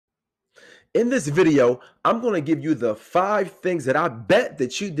In this video, I'm going to give you the 5 things that I bet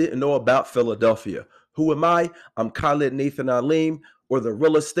that you didn't know about Philadelphia. Who am I? I'm Khalid Nathan Aleem, or the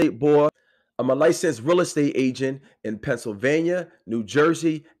real estate boy. I'm a licensed real estate agent in Pennsylvania, New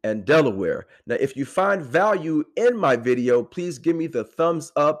Jersey, and Delaware. Now, if you find value in my video, please give me the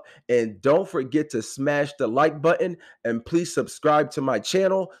thumbs up and don't forget to smash the like button, and please subscribe to my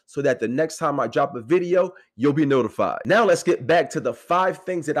channel so that the next time I drop a video, you'll be notified. Now let's get back to the 5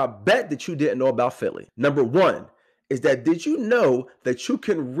 things that I bet that you didn't know about Philly. Number one is that, did you know that you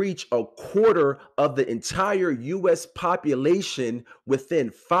can reach a quarter of the entire US population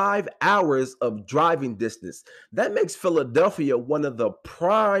within 5 hours of driving distance? That makes Philadelphia one of the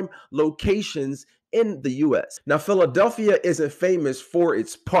prime locations in the US. Now, Philadelphia isn't famous for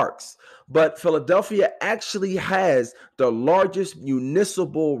its parks, but Philadelphia actually has the largest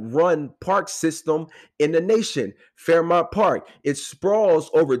municipal run park system in the nation, Fairmount Park. It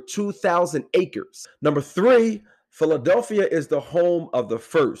sprawls over 2,000 acres. Number three, Philadelphia is the home of the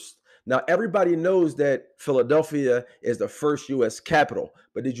first. Now, everybody knows that Philadelphia is the first U.S. capital,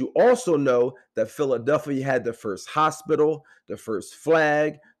 but did you also know that Philadelphia had the first hospital, the first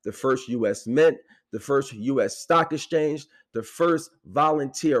flag, the first U.S. Mint, the first U.S. Stock Exchange, the first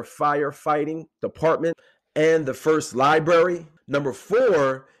volunteer firefighting department, and the first library? Number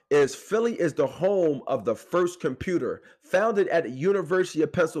four is Philly is the home of the first computer, founded at the University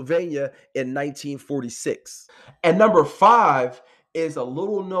of Pennsylvania in 1946. And number five is a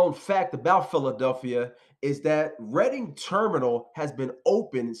little known fact about Philadelphia is that Reading Terminal has been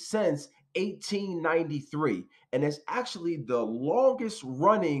open since 1893, and it's actually the longest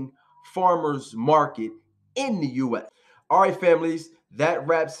running farmers market in the US. All right, families, that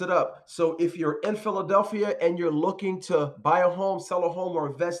wraps it up. So if you're in Philadelphia and you're looking to buy a home, sell a home, or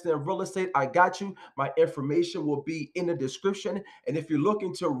invest in real estate, I got you. My information will be in the description. And if you're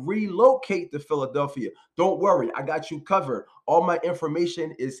looking to relocate to Philadelphia, don't worry, I got you covered. All my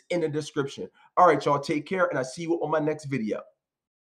information is in the description. All right, y'all, take care, and I see you on my next video.